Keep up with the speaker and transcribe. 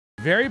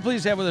Very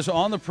pleased to have with us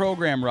on the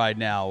program right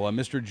now,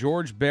 Mr.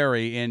 George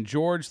Berry. And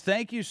George,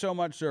 thank you so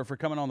much, sir, for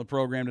coming on the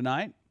program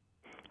tonight.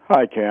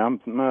 Hi, Cam.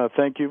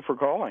 Thank you for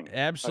calling.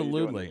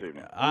 Absolutely. How you doing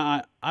this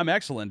evening? I'm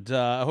excellent.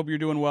 I hope you're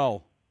doing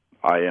well.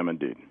 I am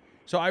indeed.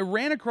 So I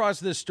ran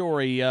across this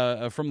story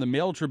from the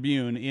Mail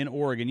Tribune in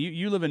Oregon.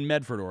 You live in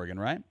Medford, Oregon,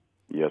 right?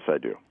 Yes, I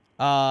do.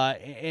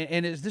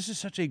 This is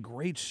such a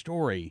great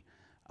story.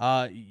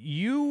 So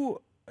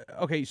you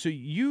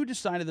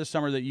decided this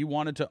summer that you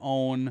wanted to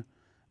own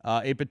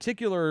a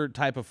particular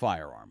type of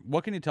firearm.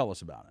 What can you tell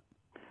us about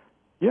it?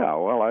 Yeah,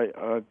 well,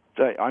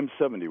 I'm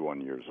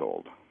 71 years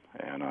old,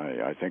 and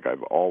I think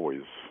I've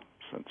always,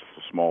 since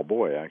a small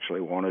boy,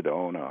 actually wanted to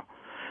own a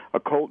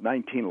Colt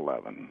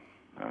 1911,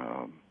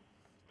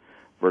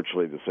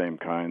 virtually the same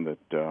kind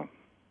that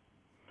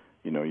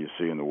you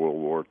see in the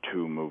World War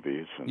II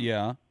movies. And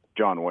yeah.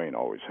 John Wayne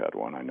always had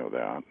one. I know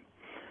that.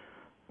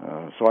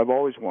 So I've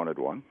always wanted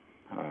one.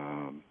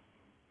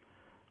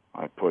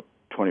 I put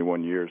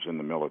 21 years in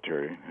the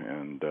military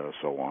and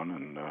so on.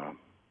 And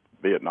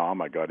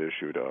Vietnam, I got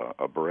issued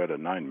a Beretta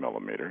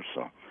 9mm,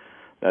 so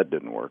that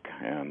didn't work.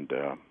 And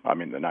the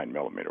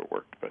 9mm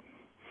worked, but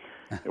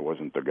it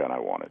wasn't the gun I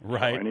wanted.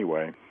 Right. So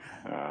anyway,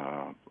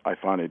 I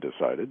finally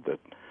decided that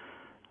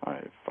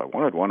if I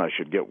wanted one, I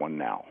should get one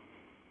now.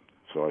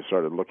 So I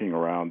started looking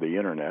around the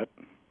internet.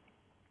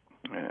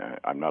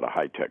 I'm not a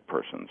high-tech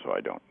person, so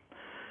I don't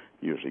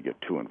usually get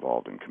too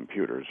involved in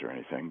computers or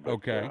anything. But,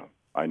 okay.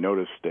 I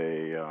noticed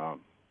a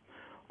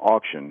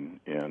auction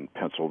in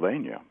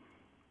Pennsylvania,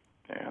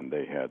 and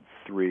they had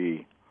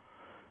three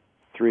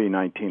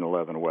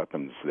 1911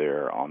 weapons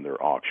there on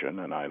their auction,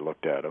 and I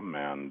looked at them,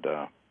 and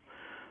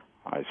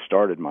I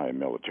started my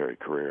military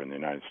career in the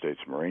United States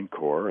Marine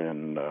Corps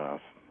and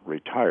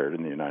retired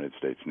in the United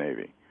States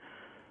Navy.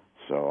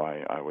 So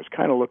I was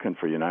kind of looking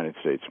for United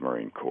States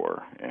Marine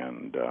Corps,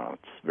 and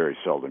it's very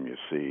seldom you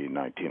see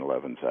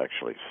 1911s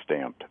actually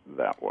stamped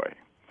that way.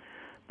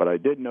 But I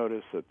did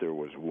notice that there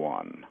was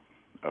one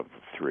of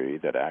the three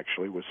that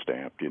actually was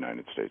stamped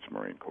United States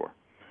Marine Corps.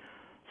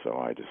 So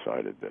I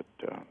decided that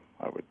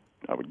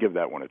I would give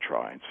that one a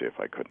try and see if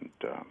I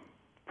couldn't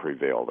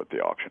prevail at the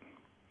auction,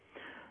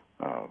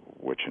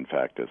 which in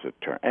fact, as it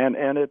turned,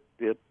 and it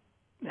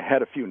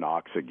had a few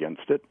knocks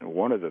against it.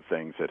 One of the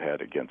things it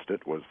had against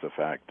it was the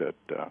fact that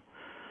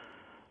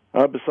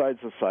besides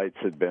the sights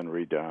had been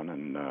redone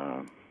and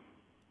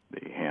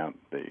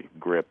the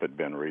grip had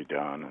been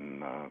redone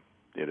and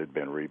it had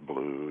been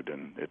reblued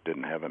and it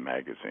didn't have a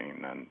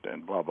magazine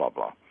and blah, blah,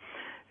 blah.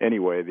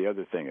 Anyway, the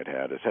other thing it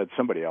had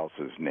somebody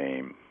else's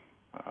name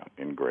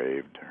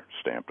engraved or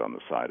stamped on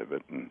the side of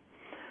it. And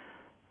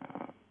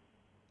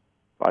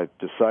I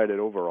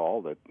decided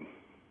overall that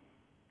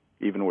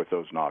even with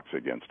those knocks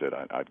against it,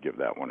 I'd give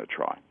that one a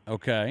try.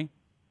 Okay.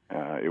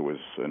 It was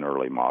an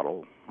early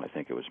model. I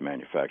think it was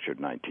manufactured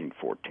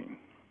 1914.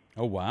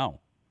 Oh, wow.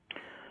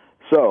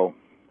 So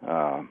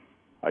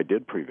I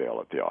did prevail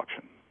at the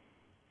auction.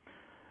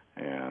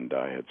 And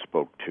I had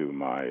spoke to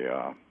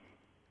my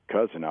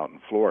cousin out in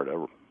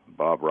Florida,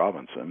 Bob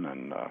Robinson,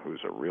 and who's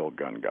a real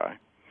gun guy.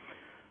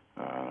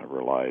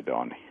 Relied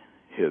on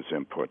his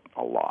input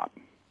a lot.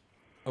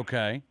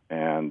 Okay.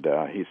 And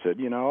he said,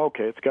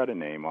 okay, it's got a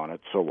name on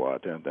it, so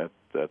what? And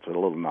that's a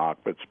little knock,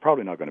 but it's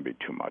probably not going to be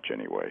too much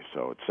anyway.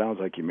 So it sounds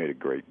like you made a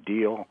great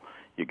deal.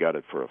 You got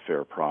it for a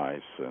fair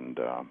price, and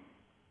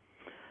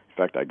in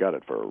fact, I got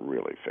it for a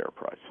really fair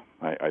price.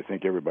 I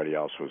think everybody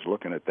else was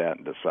looking at that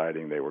and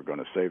deciding they were going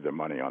to save their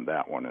money on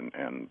that one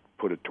and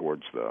put it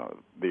towards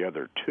the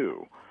other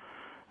two.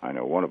 I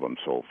know one of them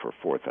sold for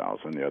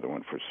 $4,000, the other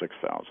one for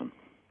 $6,000.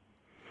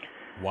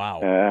 Wow.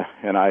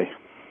 And I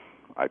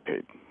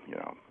paid,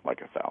 like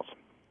 $1,000.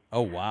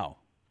 Oh, wow.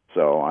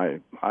 So I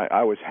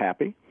was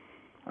happy.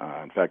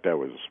 In fact, I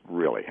was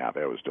really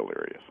happy. I was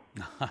delirious.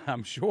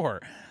 I'm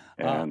sure.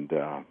 And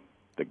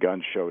the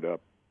gun showed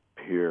up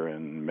here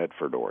in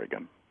Medford,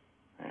 Oregon,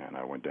 and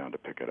I went down to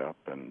pick it up,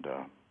 and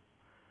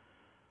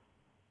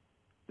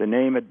the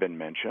name had been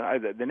mentioned.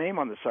 The name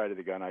on the side of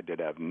the gun, I did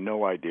have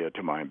no idea,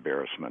 to my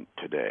embarrassment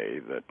today,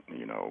 that,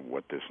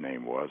 what this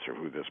name was or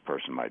who this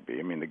person might be.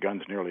 I mean, the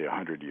gun's nearly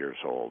 100 years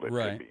old. It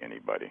right. could be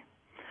anybody.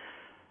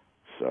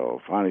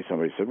 So finally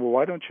somebody said, well,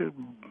 why don't you,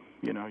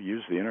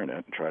 use the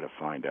Internet and try to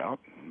find out?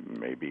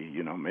 Maybe,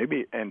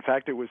 in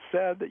fact, it was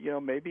said that,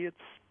 maybe it's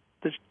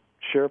the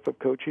sheriff of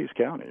Cochise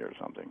County or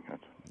something.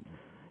 That's,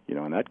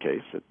 in that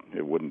case,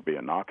 it wouldn't be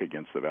a knock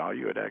against the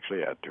value. It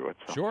actually add to it.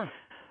 So sure.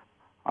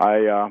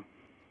 I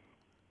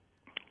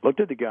looked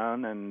at the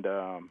gun, and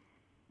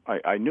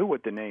I knew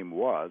what the name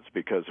was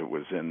because it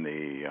was in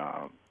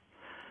the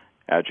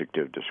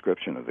adjective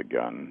description of the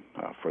gun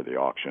for the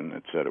auction.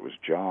 It said it was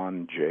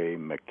John J.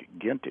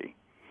 McGinty,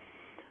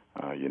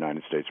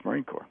 United States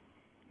Marine Corps.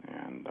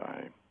 And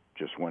I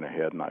just went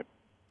ahead and I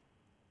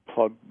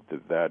plugged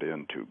that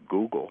into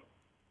Google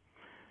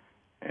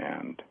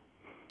and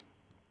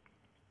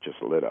just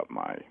lit up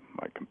my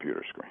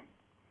computer screen.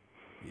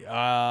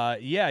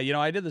 Yeah,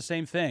 I did the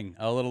same thing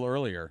a little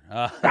earlier.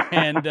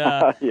 And,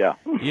 yeah.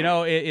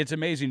 it's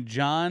amazing.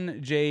 John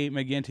J.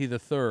 McGinty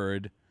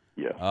III,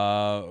 Yes.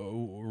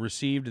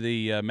 Received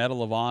the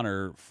Medal of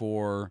Honor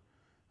for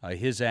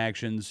his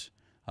actions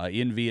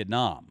in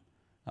Vietnam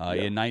Yes.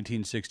 in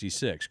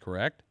 1966,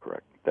 correct?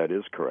 Correct. That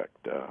is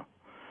correct.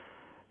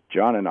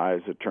 John and I,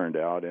 as it turned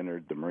out,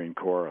 entered the Marine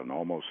Corps in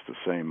almost the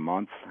same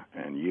month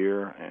and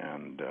year,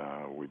 and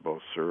we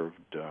both served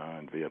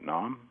in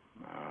Vietnam.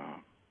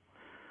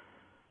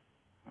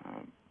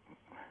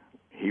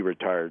 He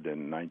retired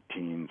in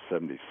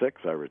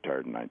 1976. I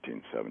retired in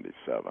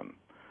 1977.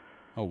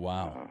 Oh,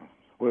 wow.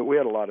 We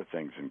had a lot of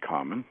things in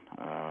common.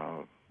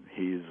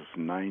 He's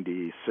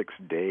 96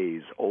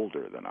 days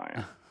older than I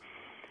am.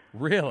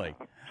 Really?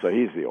 So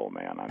he's the old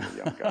man. I'm the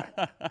young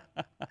guy.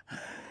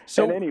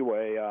 So and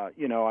anyway,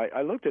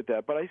 I looked at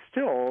that, but I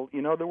still,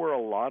 there were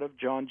a lot of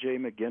John J.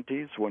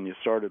 McGinty's when you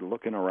started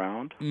looking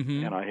around,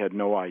 and I had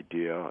no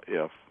idea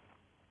if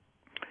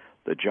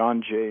the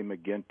John J.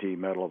 McGinty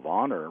Medal of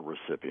Honor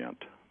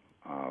recipient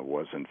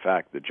was, in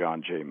fact, the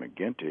John J.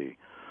 McGinty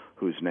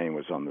whose name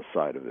was on the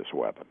side of this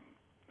weapon.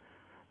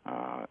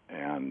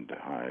 And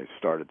I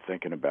started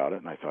thinking about it,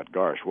 and I thought,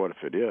 gosh, what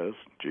if it is?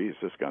 Geez,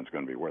 this gun's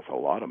going to be worth a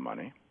lot of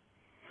money.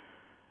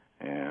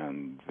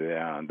 And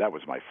then that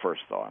was my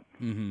first thought.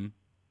 Mm-hmm.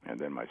 And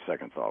then my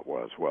second thought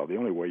was, well, the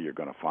only way you're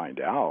going to find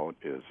out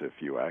is if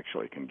you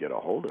actually can get a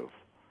hold of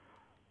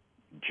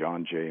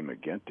John J.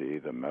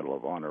 McGinty, the Medal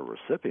of Honor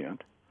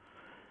recipient.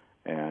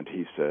 And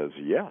he says,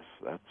 yes,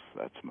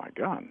 that's my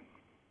gun.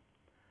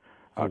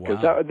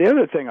 Because wow. the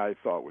other thing I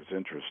thought was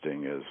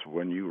interesting is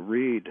when you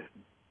read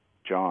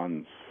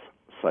John's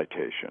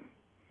citation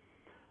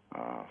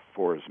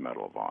for his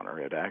Medal of Honor,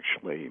 it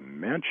actually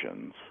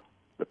mentions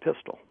the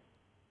pistol.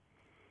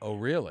 Oh,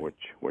 really?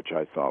 Which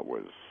I thought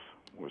was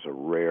a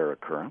rare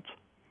occurrence.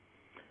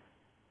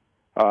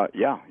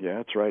 Yeah,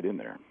 it's right in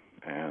there.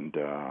 And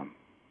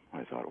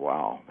I thought,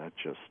 wow,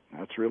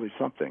 that's really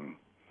something.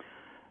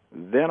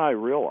 Then I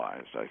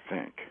realized, I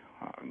think,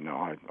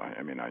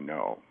 I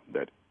know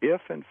that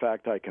if, in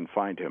fact, I can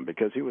find him,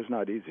 because he was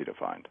not easy to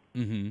find,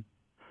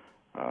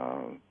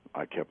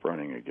 I kept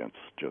running against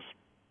just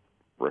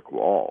brick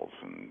walls,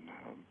 and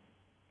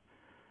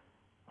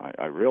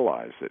I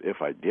realized that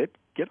if I did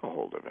get a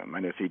hold of him,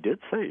 and if he did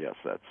say, yes,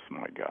 that's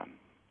my gun,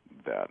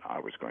 that I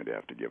was going to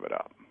have to give it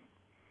up.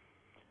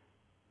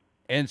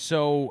 And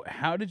so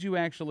how did you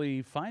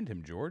actually find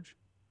him, George?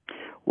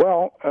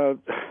 Well,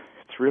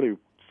 it's really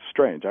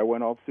strange. I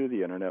went all through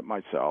the Internet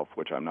myself,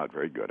 which I'm not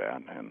very good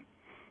at, and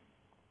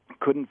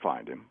couldn't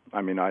find him.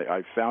 I mean,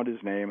 I found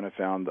his name and I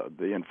found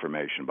the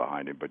information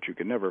behind him, but you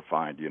could never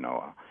find,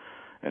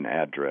 an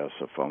address,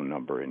 a phone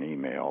number, an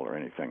email, or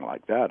anything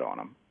like that on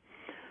him.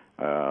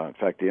 In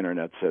fact, the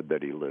Internet said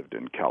that he lived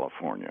in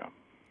California,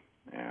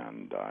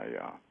 and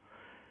I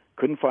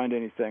couldn't find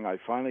anything. I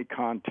finally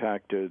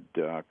contacted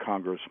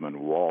Congressman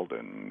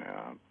Walden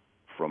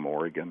from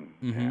Oregon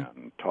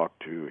and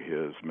talked to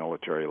his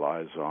military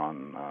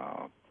liaison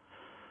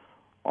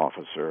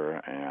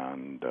officer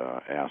and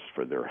asked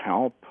for their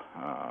help.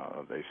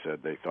 They said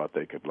they thought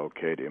they could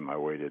locate him. I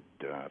waited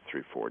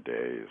 3-4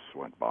 days,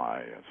 went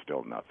by,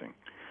 still nothing.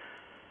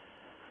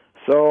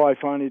 So I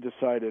finally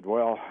decided,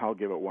 well, I'll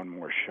give it one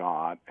more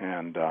shot,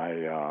 and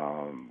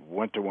I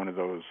went to one of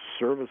those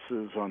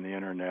services on the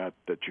Internet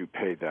that you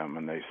pay them,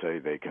 and they say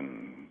they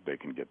can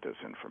get this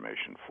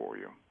information for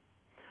you.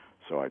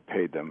 So I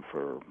paid them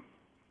for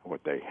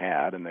what they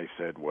had, and they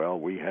said, well,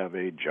 we have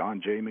a John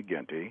J.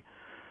 McGinty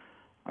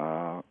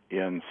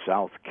in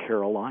South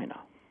Carolina.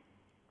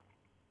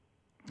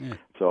 Yeah.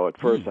 So at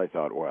first I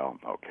thought, well,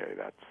 okay,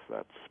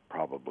 that's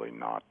probably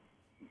not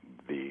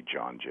the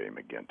John J.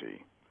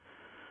 McGinty.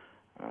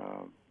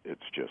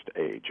 It's just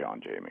a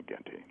John J.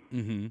 McGinty.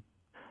 Mm-hmm.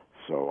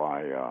 So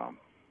I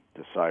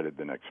decided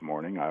the next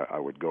morning I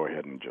would go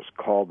ahead and just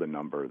call the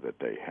number that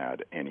they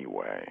had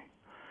anyway.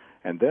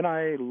 And then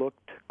I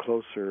looked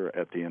closer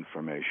at the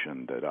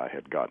information that I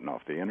had gotten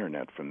off the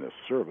Internet from this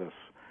service,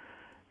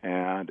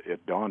 and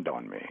it dawned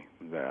on me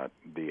that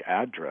the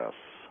address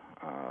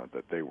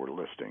that they were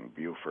listing,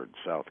 Beaufort,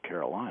 South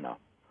Carolina,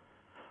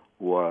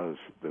 was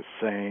the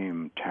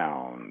same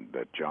town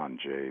that John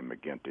J.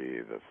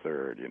 McGinty, the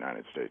 3rd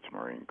United States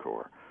Marine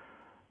Corps,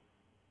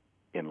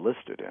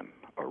 enlisted in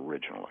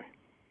originally.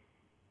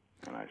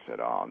 And I said,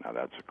 oh, now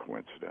that's a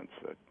coincidence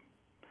that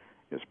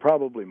is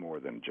probably more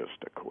than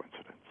just a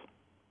coincidence.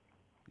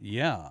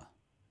 Yeah.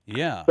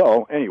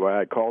 So anyway,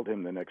 I called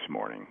him the next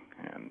morning,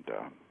 and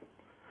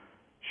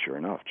sure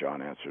enough,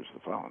 John answers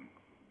the phone.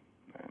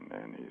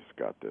 And he's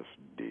got this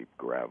deep,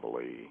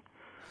 gravelly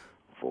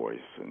voice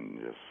and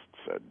just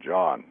said,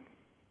 John.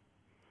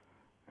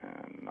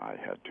 And I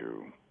had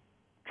to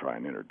try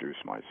and introduce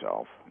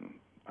myself. And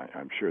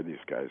I'm sure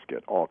these guys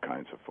get all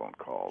kinds of phone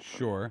calls.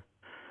 Sure.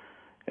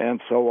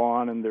 And so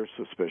on, and they're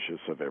suspicious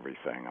of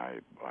everything.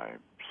 I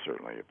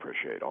certainly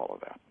appreciate all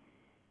of that.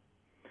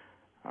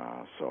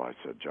 So I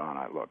said, John,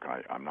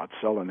 I'm not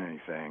selling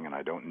anything, and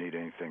I don't need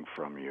anything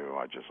from you.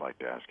 I'd just like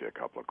to ask you a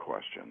couple of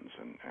questions.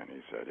 And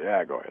he said,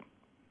 yeah, go ahead.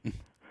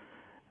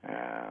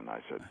 And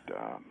I said,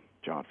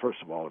 John, first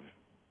of all,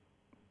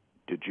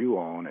 did you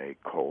own a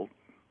Colt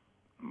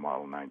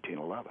Model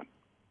 1911?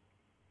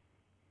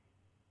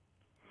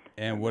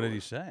 And what did he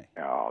say?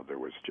 Oh, there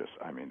was just,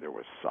 there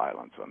was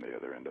silence on the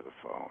other end of the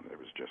phone. There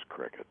was just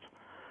crickets.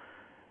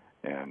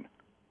 And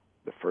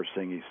the first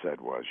thing he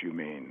said was, "You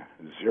mean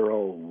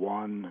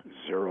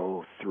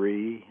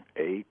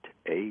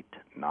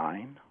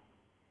 0103889?"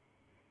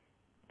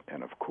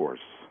 And of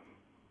course,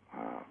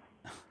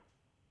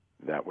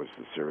 that was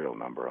the serial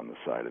number on the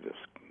side of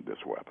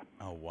this weapon.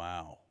 Oh,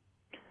 wow.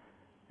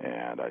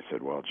 And I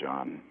said, "Well,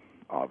 John,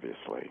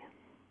 obviously,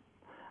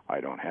 I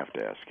don't have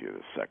to ask you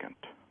the second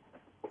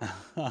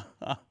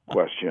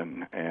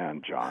question.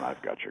 And John,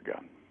 I've got your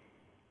gun."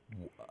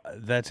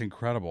 That's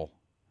incredible.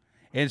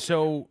 And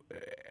so,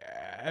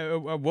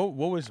 what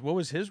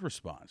was his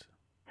response?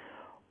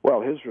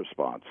 Well, his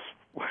response,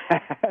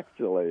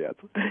 actually,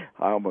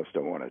 I almost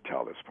don't want to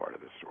tell this part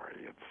of the story.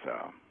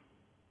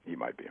 He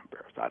might be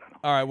embarrassed. I don't know.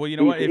 All right. Well, you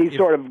know what? He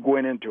sort of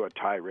went into a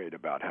tirade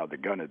about how the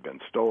gun had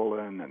been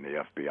stolen, and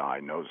the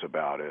FBI knows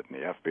about it, and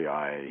the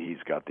FBI, he's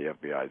got the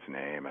FBI's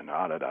name, and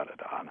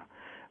da-da-da-da-da.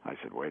 I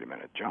said, wait a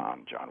minute,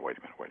 John, wait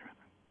a minute.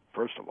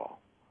 First of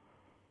all,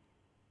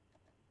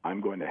 I'm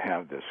going to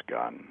have this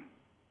gun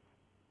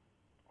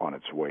on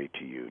its way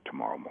to you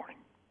tomorrow morning,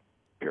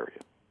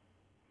 period.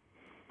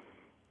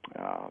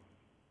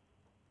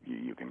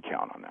 You can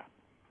count on that.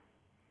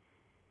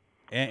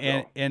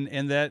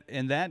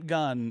 And that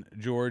gun,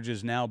 George,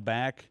 is now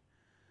back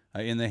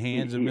in the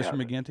hands of Mr.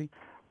 McGinty?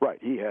 Right.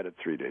 He had it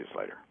 3 days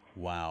later.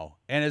 Wow.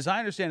 And as I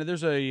understand it,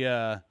 there's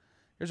a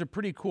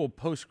pretty cool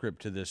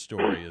postscript to this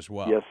story as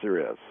well. Yes, there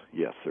is.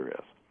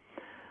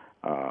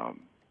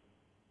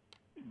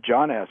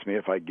 John asked me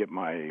if I get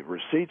my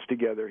receipts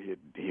together,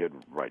 he'd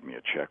write me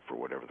a check for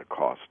whatever the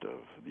cost of,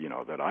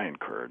 that I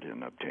incurred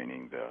in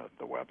obtaining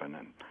the weapon.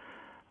 And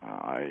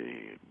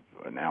I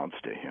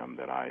announced to him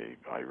that I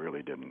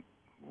really didn't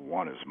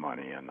want his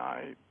money, and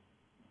I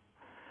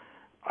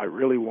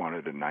really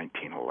wanted a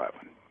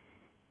 1911.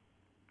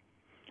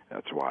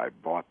 That's why I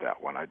bought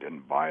that one. I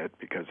didn't buy it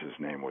because his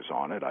name was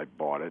on it. I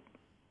bought it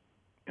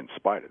in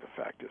spite of the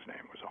fact his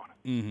name was on it.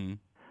 Mm-hmm.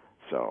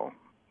 So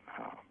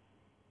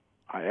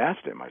I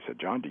asked him, I said,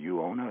 "John, do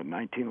you own a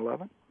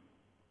 1911?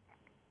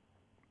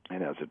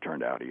 And as it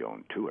turned out, he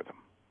owned two of them.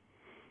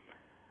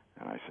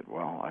 And I said,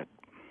 well, I'd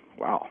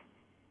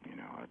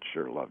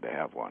sure love to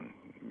have one.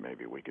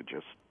 Maybe we could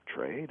just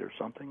trade or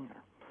something.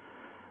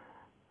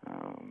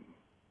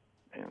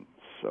 And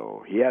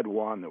so he had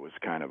one that was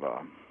kind of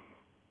a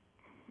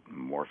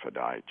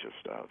morphodite,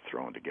 just a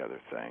thrown together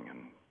thing,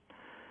 and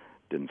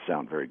didn't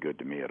sound very good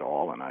to me at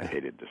all. And I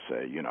hated to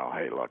say,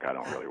 hey, look, I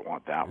don't really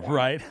want that one.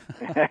 Right.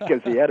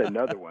 Because he had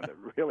another one that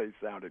really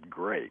sounded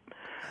great.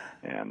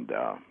 And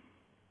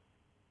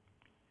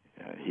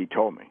he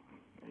told me,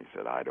 he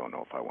said, "I don't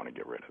know if I want to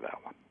get rid of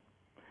that one."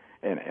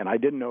 And I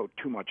didn't know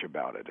too much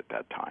about it at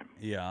that time.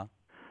 Yeah.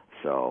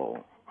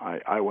 So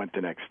I went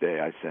the next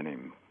day. I sent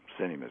him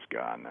his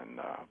gun,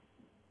 and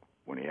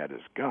when he had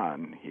his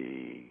gun,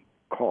 he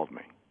called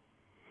me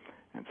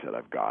and said,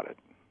 "I've got it."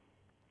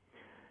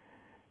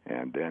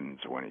 And then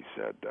it's when he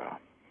said,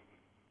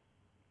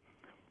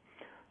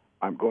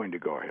 "I'm going to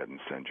go ahead and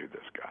send you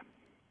this gun,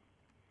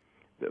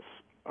 this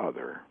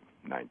other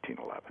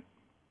 1911.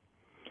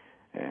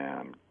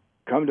 And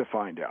come to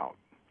find out,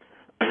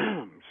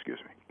 excuse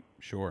me.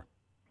 Sure.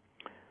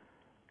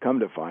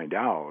 Come to find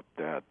out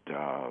that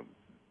the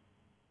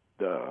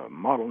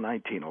model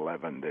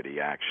 1911 that he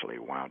actually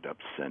wound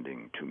up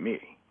sending to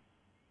me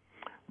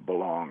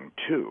belonged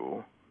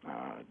to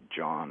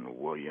John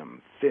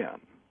William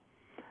Finn,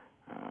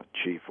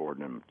 Chief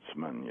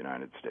Ordnanceman,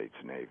 United States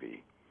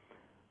Navy,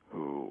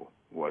 who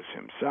was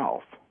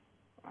himself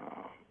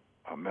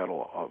a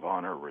Medal of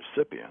Honor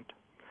recipient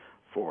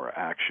for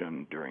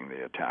action during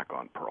the attack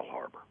on Pearl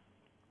Harbor."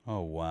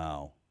 Oh,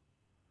 wow.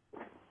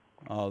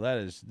 Oh, that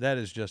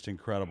is just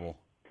incredible.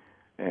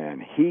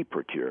 And he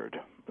procured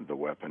the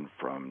weapon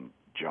from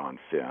John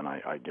Finn.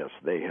 I guess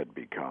they had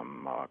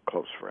become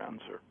close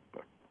friends,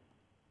 but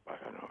I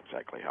don't know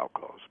exactly how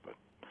close, but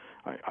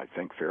I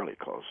think fairly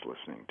close,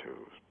 listening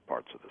to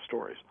parts of the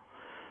stories.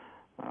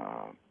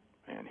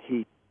 And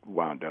he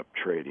wound up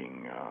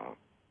trading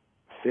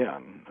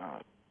Finn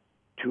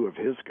two of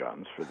his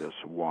guns for this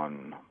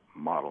one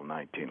model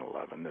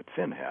 1911 that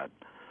Finn had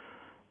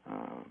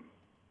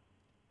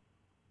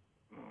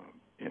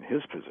in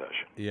his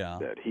possession,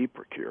 that he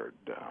procured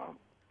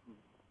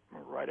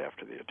right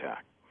after the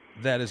attack.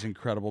 That is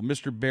incredible.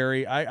 Mr.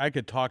 Berry, I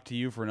could talk to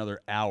you for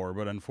another hour,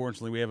 but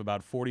unfortunately we have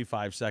about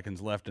 45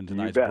 seconds left in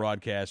tonight's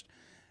broadcast.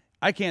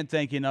 I can't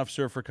thank you enough,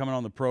 sir, for coming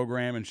on the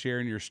program and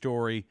sharing your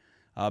story.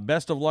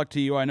 Best of luck to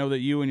you. I know that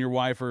you and your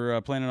wife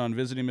are planning on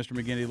visiting Mr.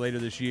 McGinty later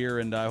this year,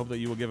 and I hope that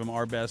you will give him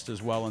our best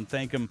as well, and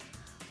thank him.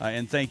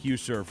 And thank you,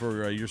 sir,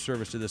 for your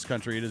service to this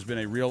country. It has been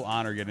a real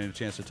honor getting a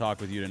chance to talk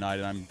with you tonight,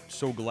 and I'm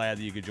so glad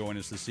that you could join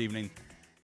us this evening.